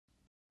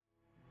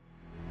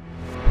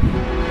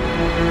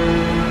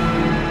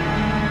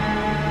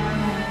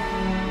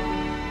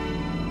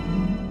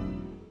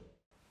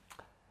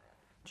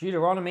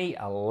Deuteronomy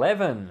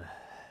 11.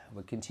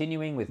 We're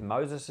continuing with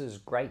Moses'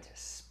 great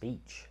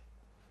speech.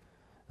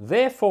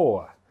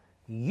 Therefore,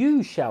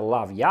 you shall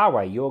love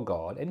Yahweh your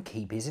God and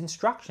keep his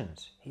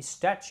instructions, his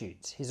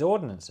statutes, his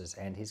ordinances,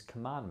 and his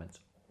commandments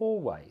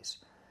always.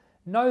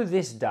 Know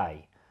this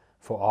day,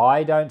 for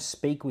I don't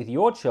speak with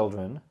your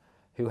children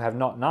who have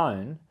not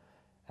known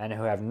and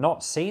who have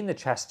not seen the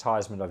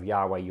chastisement of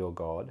Yahweh your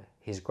God,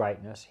 his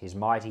greatness, his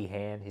mighty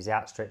hand, his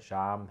outstretched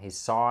arm, his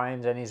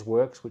signs and his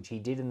works which he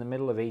did in the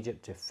middle of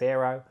Egypt to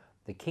Pharaoh,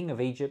 the king of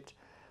Egypt,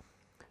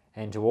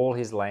 and to all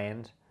his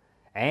land,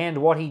 and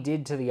what he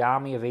did to the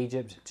army of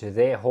Egypt, to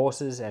their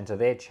horses and to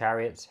their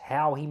chariots,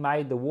 how he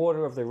made the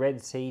water of the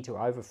Red Sea to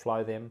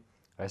overflow them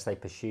as they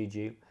pursued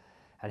you,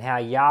 and how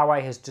Yahweh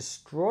has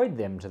destroyed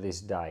them to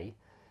this day,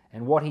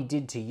 and what he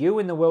did to you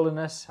in the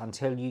wilderness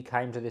until you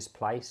came to this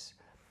place,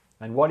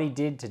 and what he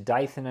did to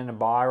Dathan and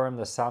Abiram,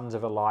 the sons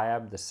of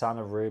Eliab, the son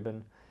of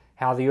Reuben,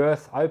 how the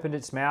earth opened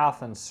its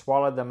mouth and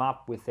swallowed them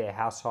up with their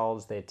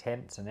households, their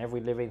tents, and every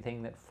living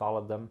thing that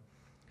followed them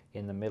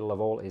in the middle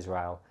of all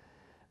Israel.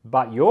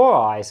 But your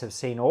eyes have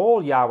seen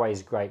all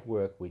Yahweh's great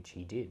work which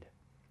he did.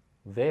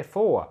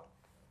 Therefore,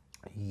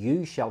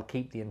 you shall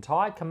keep the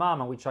entire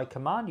commandment which I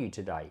command you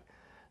today,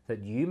 that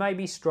you may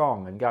be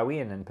strong and go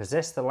in and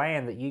possess the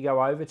land that you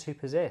go over to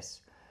possess,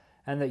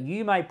 and that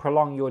you may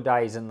prolong your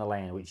days in the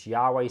land which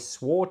Yahweh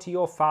swore to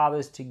your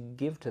fathers to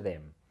give to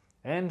them,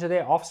 and to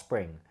their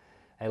offspring,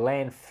 a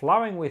land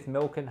flowing with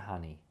milk and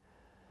honey.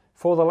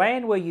 For the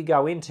land where you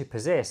go in to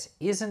possess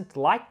isn't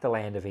like the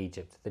land of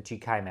Egypt that you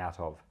came out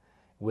of,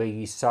 where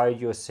you sowed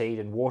your seed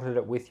and watered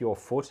it with your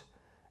foot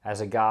as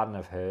a garden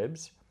of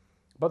herbs.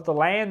 But the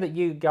land that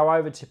you go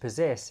over to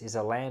possess is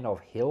a land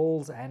of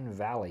hills and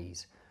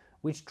valleys,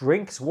 which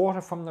drinks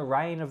water from the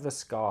rain of the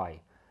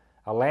sky,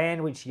 a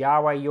land which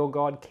Yahweh your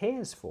God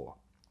cares for.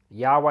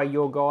 Yahweh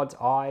your God's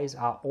eyes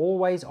are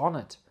always on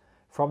it,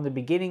 from the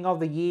beginning of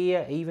the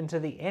year even to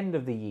the end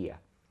of the year.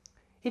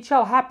 It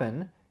shall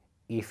happen,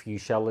 if you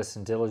shall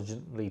listen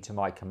diligently to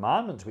my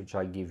commandments which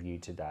I give you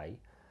today,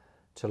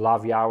 to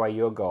love Yahweh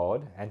your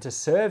God, and to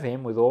serve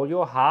him with all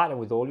your heart and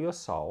with all your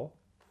soul,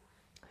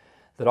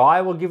 that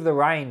I will give the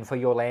rain for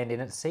your land in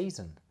its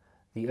season,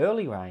 the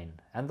early rain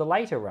and the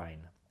later rain,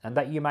 and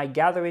that you may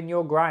gather in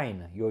your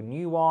grain, your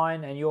new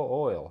wine and your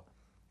oil.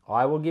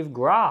 I will give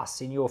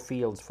grass in your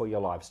fields for your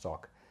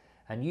livestock,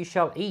 and you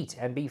shall eat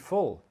and be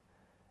full.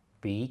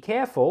 Be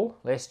careful,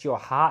 lest your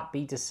heart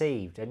be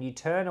deceived, and you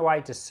turn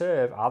away to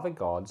serve other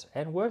gods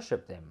and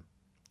worship them.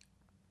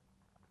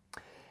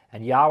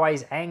 And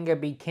Yahweh's anger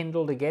be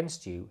kindled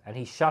against you, and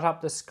he shut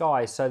up the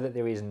sky so that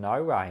there is no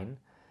rain,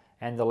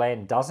 and the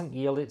land doesn't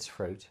yield its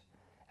fruit,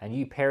 and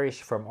you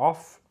perish from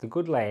off the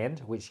good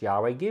land which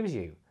Yahweh gives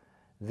you.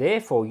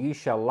 Therefore you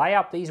shall lay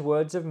up these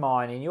words of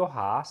mine in your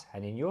heart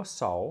and in your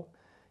soul.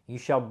 You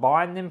shall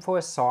bind them for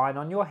a sign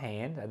on your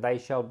hand, and they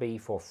shall be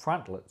for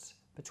frontlets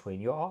between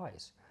your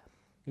eyes.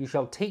 You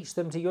shall teach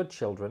them to your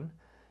children,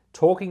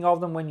 talking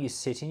of them when you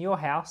sit in your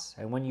house,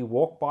 and when you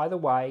walk by the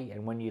way,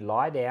 and when you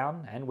lie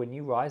down, and when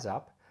you rise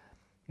up.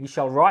 You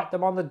shall write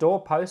them on the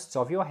doorposts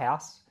of your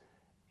house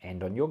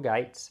and on your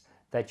gates,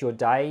 that your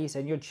days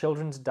and your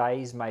children's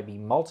days may be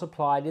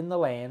multiplied in the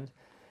land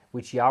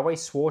which Yahweh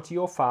swore to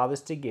your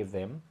fathers to give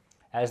them,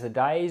 as the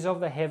days of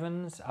the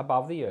heavens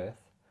above the earth.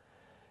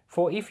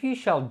 For if you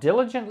shall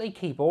diligently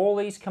keep all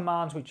these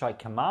commands which I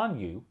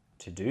command you,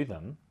 to do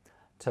them,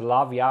 to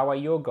love Yahweh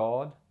your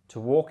God, to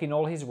walk in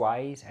all his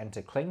ways, and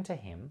to cling to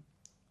him,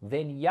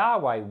 then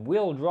Yahweh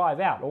will drive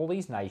out all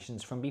these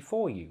nations from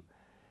before you,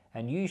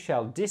 and you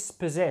shall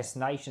dispossess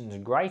nations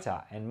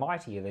greater and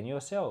mightier than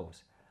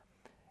yourselves.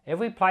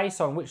 Every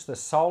place on which the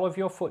sole of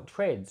your foot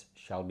treads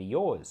shall be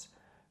yours,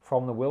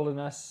 from the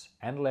wilderness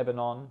and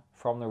Lebanon,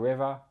 from the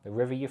river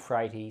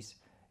Euphrates,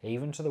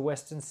 even to the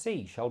western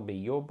sea shall be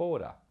your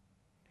border.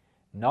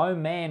 No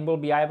man will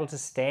be able to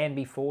stand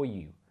before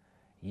you.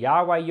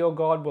 Yahweh your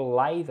God will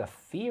lay the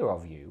fear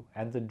of you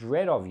and the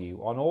dread of you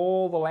on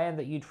all the land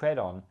that you tread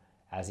on,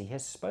 as he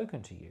has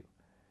spoken to you.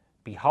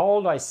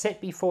 Behold, I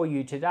set before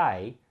you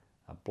today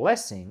a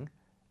blessing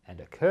and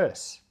a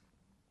curse.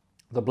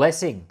 The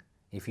blessing,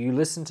 if you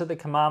listen to the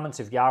commandments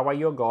of Yahweh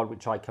your God,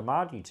 which I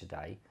command you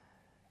today,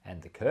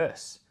 and the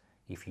curse,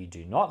 if you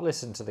do not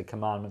listen to the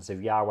commandments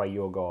of Yahweh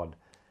your God,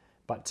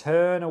 but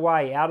turn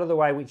away out of the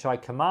way which I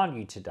command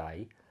you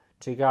today,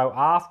 to go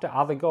after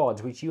other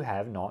gods which you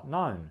have not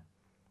known.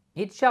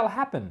 It shall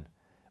happen,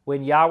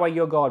 when Yahweh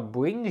your God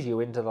brings you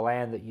into the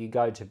land that you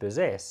go to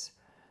possess,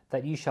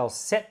 that you shall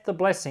set the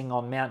blessing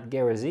on Mount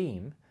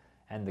Gerizim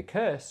and the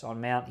curse on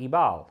Mount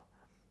Ebal.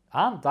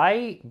 Aren't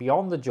they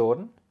beyond the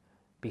Jordan,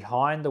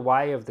 behind the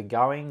way of the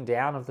going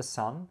down of the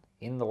sun,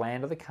 in the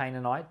land of the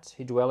Canaanites,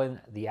 who dwell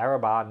in the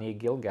Arabah near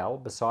Gilgal,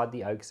 beside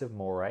the oaks of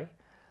Moreh?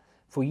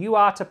 For you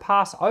are to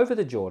pass over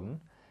the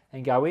Jordan,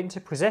 and go in to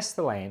possess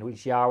the land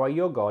which Yahweh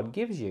your God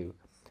gives you,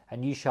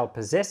 and you shall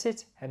possess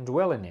it and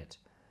dwell in it.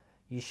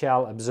 You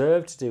shall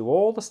observe to do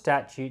all the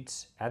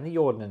statutes and the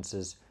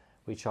ordinances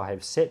which I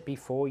have set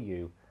before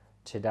you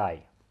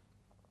today.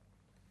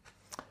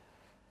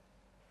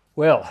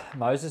 Well,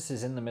 Moses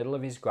is in the middle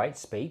of his great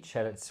speech,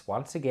 and it's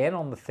once again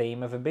on the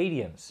theme of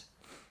obedience.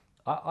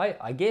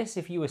 I guess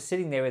if you were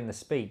sitting there in the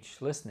speech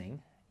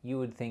listening, you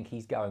would think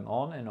he's going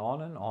on and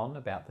on and on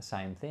about the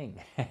same thing.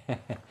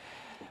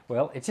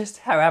 Well, it just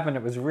so happened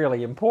it was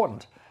really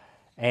important.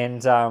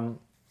 And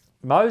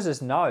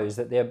Moses knows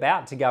that they're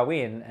about to go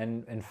in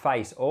and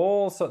face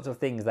all sorts of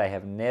things they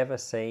have never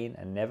seen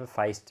and never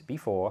faced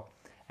before.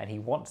 And he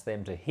wants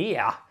them to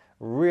hear,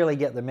 really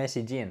get the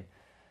message in.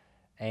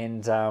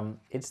 And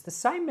it's the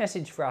same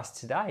message for us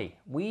today.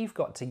 We've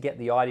got to get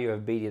the idea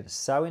of obedience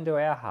so into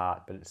our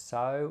heart, but it's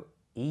so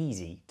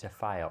easy to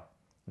fail.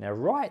 Now,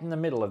 right in the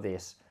middle of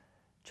this,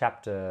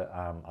 chapter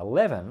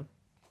 11,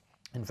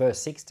 in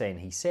verse 16,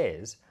 he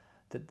says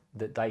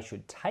that they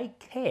should take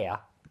care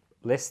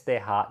lest their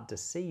heart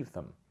deceive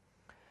them.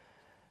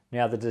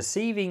 Now, the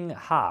deceiving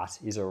heart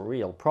is a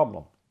real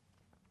problem.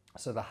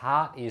 So the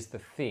heart is the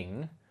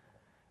thing.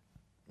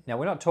 Now,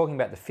 we're not talking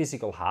about the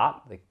physical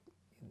heart.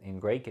 In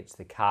Greek, it's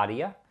the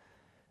cardia.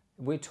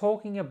 We're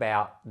talking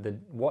about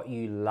what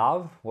you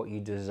love, what you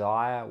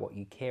desire, what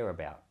you care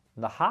about.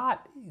 The heart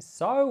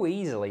so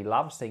easily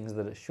loves things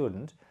that it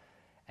shouldn't,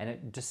 and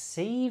it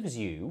deceives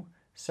you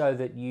so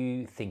that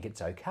you think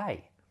it's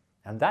okay.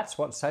 And that's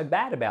what's so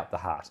bad about the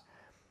heart.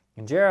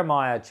 In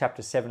Jeremiah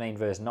chapter 17,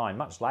 verse 9,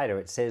 much later,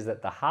 it says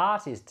that the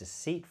heart is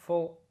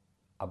deceitful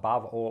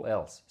above all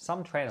else.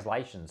 Some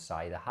translations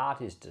say the heart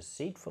is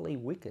deceitfully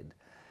wicked.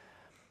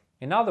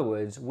 In other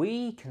words,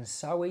 we can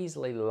so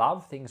easily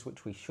love things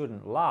which we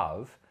shouldn't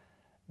love,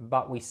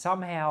 but we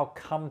somehow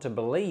come to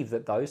believe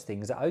that those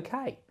things are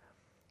okay.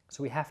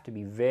 So we have to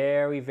be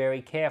very,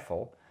 very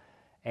careful.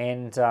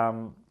 And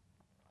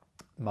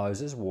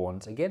Moses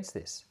warns against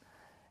this.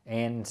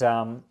 And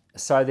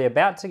so they're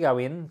about to go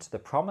into the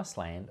promised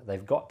land.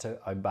 They've got to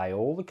obey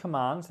all the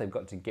commands. They've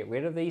got to get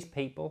rid of these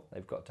people.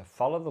 They've got to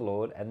follow the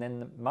Lord. And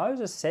then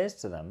Moses says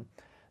to them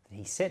that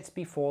he sets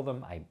before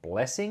them a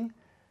blessing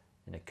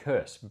and a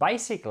curse.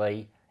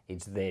 Basically,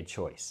 it's their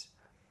choice.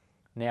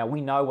 Now,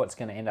 we know what's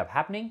going to end up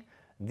happening.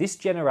 This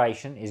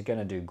generation is going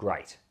to do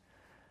great.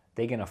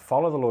 They're going to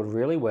follow the Lord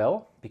really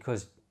well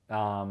because they're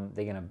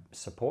going to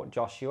support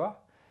Joshua,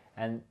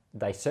 and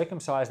they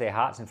circumcise their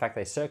hearts. In fact,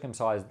 they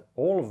circumcised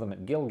all of them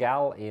at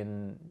Gilgal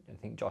in, I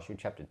think, Joshua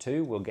chapter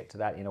 2. We'll get to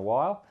that in a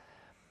while.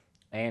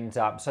 And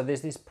so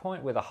there's this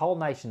point where the whole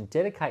nation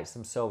dedicates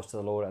themselves to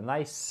the Lord, and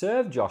they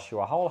serve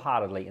Joshua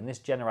wholeheartedly, and this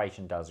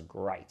generation does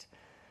great.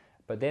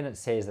 But then it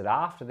says that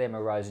after them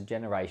arose a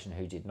generation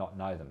who did not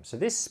know them. So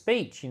this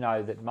speech,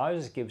 that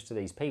Moses gives to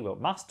these people,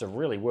 it must have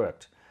really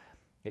worked.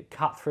 It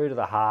cut through to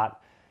the heart,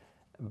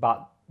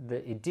 but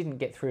it didn't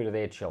get through to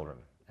their children.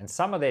 And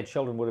some of their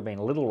children would have been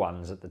little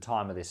ones at the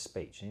time of this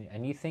speech.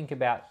 And you think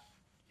about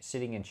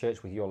sitting in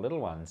church with your little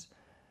ones,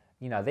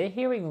 they're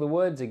hearing the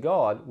words of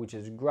God, which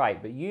is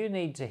great, but you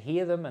need to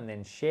hear them and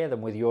then share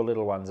them with your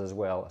little ones as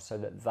well, so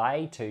that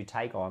they too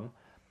take on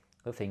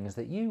the things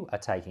that you are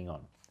taking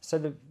on. So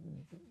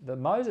the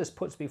Moses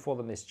puts before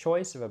them this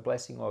choice of a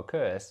blessing or a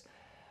curse,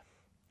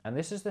 and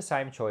this is the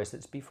same choice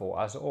that's before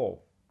us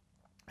all.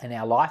 And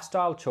our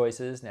lifestyle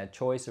choices and our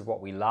choice of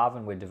what we love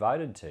and we're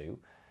devoted to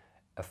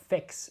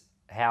affects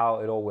how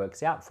it all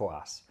works out for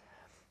us.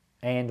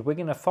 And we're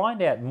going to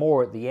find out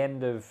more at the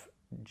end of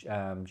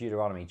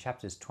Deuteronomy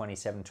chapters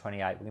 27,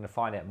 28. We're going to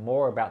find out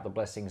more about the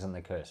blessings and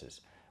the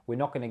curses. We're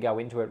not going to go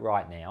into it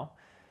right now.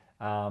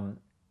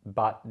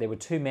 But there were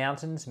two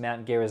mountains,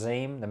 Mount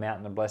Gerizim, the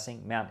mountain of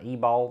blessing, Mount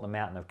Ebal, the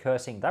mountain of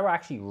cursing. They were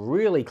actually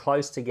really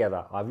close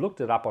together. I've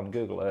looked it up on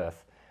Google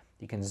Earth.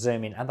 You can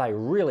zoom in, and they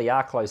really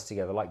are close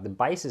together. Like the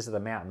bases of the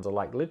mountains are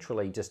like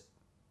literally just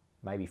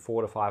maybe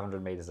 400 to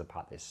 500 meters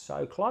apart. They're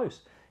so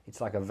close.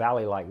 It's like a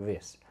valley like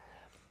this.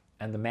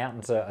 And the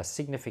mountains are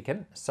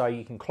significant. So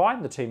you can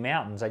climb the two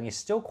mountains and you're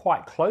still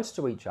quite close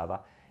to each other.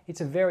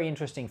 It's a very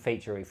interesting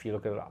feature if you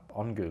look it up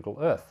on Google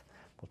Earth.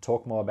 We'll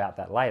talk more about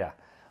that later.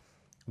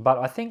 But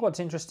I think what's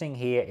interesting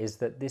here is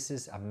that this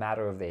is a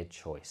matter of their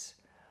choice.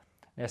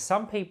 Now,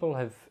 some people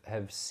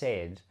have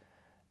said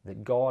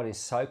that God is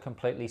so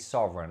completely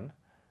sovereign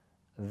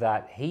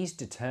that he's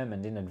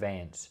determined in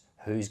advance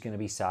who's going to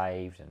be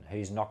saved and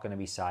who's not going to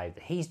be saved.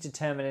 He's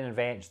determined in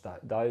advance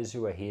those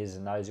who are his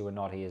and those who are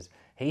not his.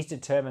 He's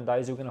determined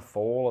those who are going to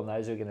fall and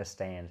those who are going to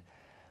stand.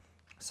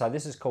 So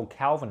this is called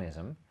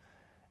Calvinism.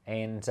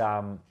 And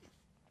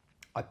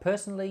I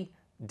personally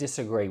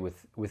disagree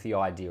with the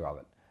idea of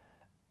it.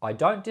 I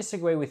don't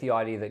disagree with the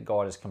idea that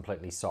God is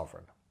completely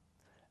sovereign,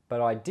 but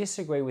I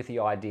disagree with the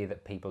idea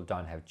that people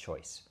don't have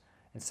choice.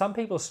 And some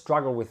people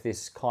struggle with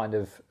this kind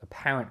of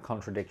apparent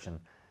contradiction.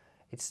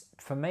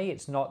 For me,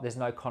 there's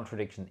no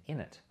contradiction in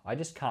it. I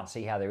just can't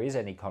see how there is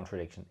any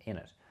contradiction in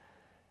it.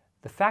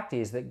 The fact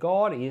is that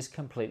God is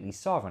completely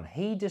sovereign.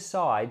 He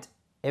decides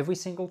every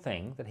single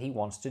thing that he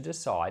wants to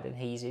decide, and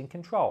he's in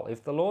control.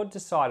 If the Lord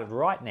decided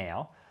right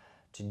now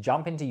to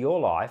jump into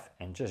your life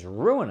and just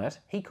ruin it,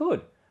 he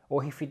could.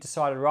 Or if he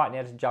decided right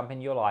now to jump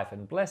in your life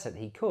and bless it,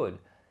 he could.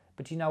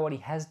 But you know what he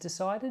has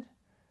decided?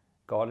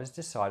 God has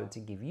decided to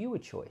give you a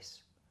choice.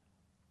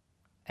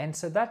 And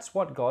so that's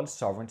what God's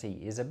sovereignty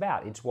is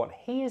about. It's what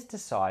he has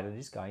decided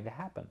is going to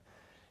happen.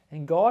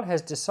 And God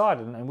has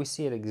decided, and we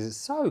see it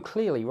so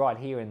clearly right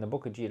here in the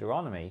book of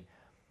Deuteronomy,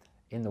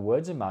 in the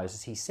words of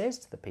Moses, he says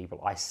to the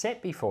people, I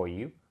set before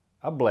you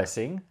a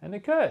blessing and a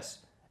curse.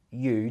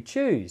 You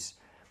choose.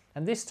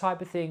 And this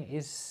type of thing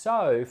is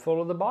so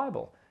full of the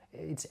Bible.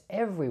 It's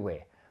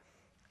everywhere.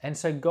 And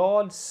so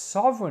God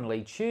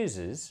sovereignly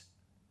chooses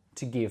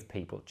to give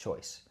people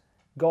choice.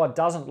 God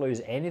doesn't lose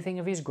anything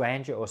of his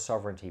grandeur or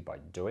sovereignty by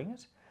doing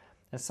it.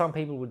 And some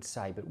people would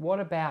say, but what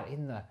about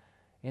in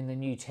the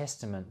New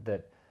Testament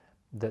that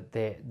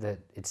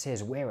it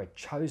says we're a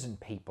chosen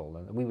people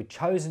and we were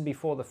chosen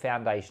before the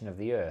foundation of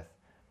the earth?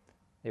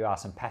 There are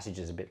some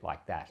passages a bit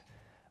like that,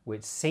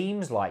 which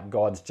seems like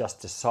God's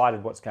just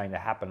decided what's going to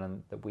happen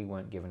and that we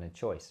weren't given a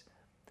choice.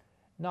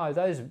 No,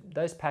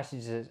 those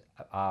passages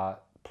are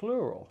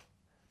plural.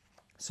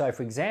 So,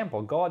 for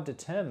example, God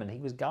determined he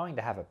was going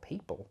to have a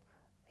people.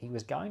 He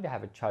was going to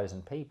have a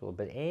chosen people,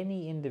 but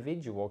any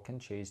individual can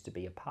choose to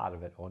be a part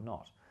of it or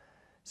not.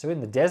 So in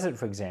the desert,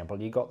 for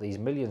example, you got these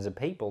millions of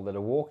people that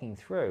are walking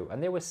through,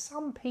 and there were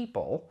some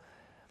people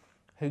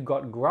who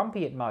got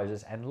grumpy at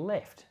Moses and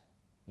left.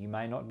 You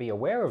may not be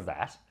aware of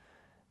that.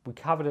 We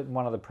covered it in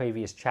one of the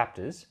previous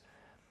chapters.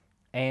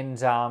 And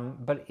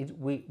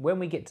when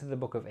we get to the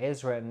book of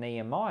Ezra and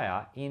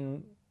Nehemiah,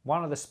 in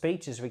one of the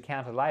speeches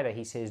recounted later,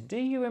 he says, do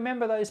you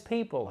remember those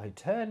people who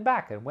turned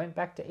back and went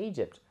back to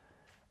Egypt?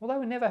 Well, they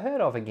were never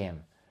heard of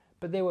again.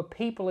 But there were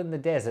people in the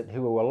desert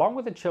who were along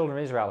with the children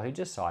of Israel who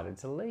decided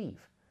to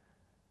leave.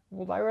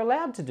 Well, they were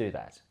allowed to do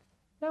that.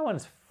 No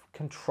one's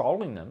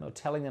controlling them or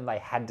telling them they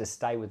had to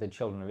stay with the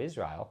children of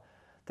Israel.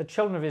 The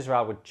children of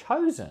Israel were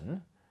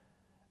chosen,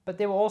 but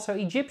there were also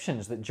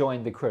Egyptians that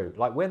joined the crew.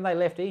 Like when they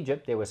left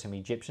Egypt, there were some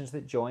Egyptians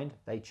that joined,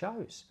 they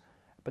chose.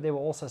 But there were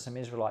also some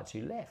Israelites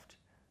who left.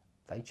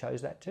 They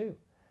chose that too.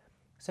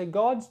 So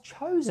God's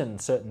chosen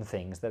certain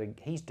things that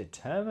he's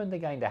determined they're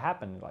going to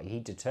happen. Like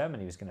he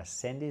determined he was going to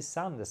send his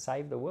son to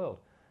save the world.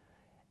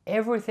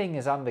 Everything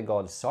is under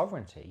God's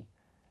sovereignty,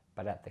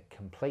 but at the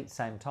complete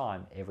same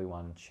time,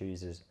 everyone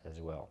chooses as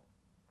well.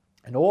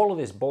 And all of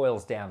this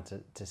boils down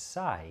to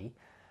say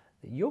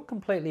that you're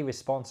completely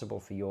responsible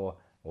for your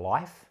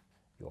life,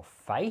 your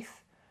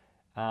faith.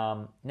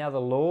 Now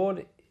the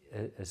Lord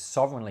has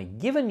sovereignly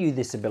given you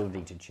this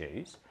ability to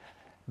choose,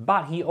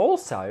 but he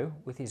also,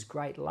 with his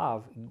great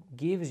love,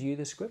 gives you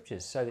the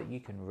scriptures so that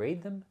you can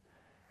read them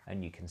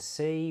and you can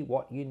see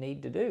what you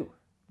need to do.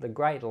 The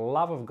great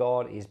love of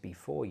God is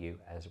before you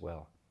as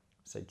well.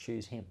 So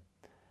choose him.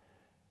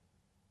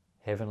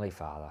 Heavenly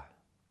Father,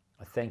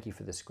 I thank you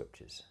for the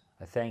scriptures.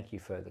 I thank you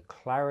for the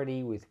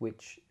clarity with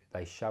which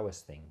they show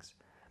us things.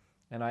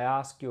 And I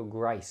ask your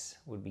grace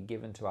would be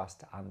given to us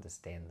to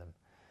understand them.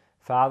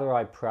 Father,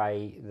 I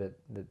pray that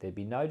there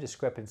be no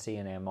discrepancy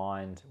in our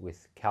mind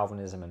with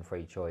Calvinism and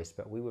free choice,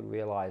 but we would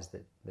realize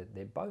that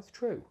they're both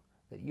true,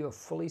 that you are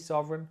fully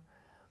sovereign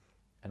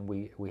and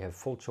we have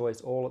full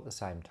choice all at the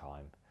same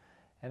time.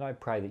 And I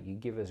pray that you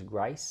give us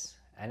grace,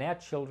 and our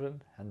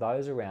children and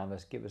those around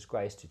us give us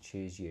grace to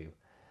choose you,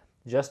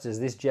 just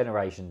as this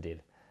generation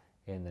did,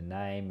 in the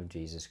name of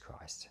Jesus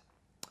Christ.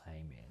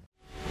 Amen.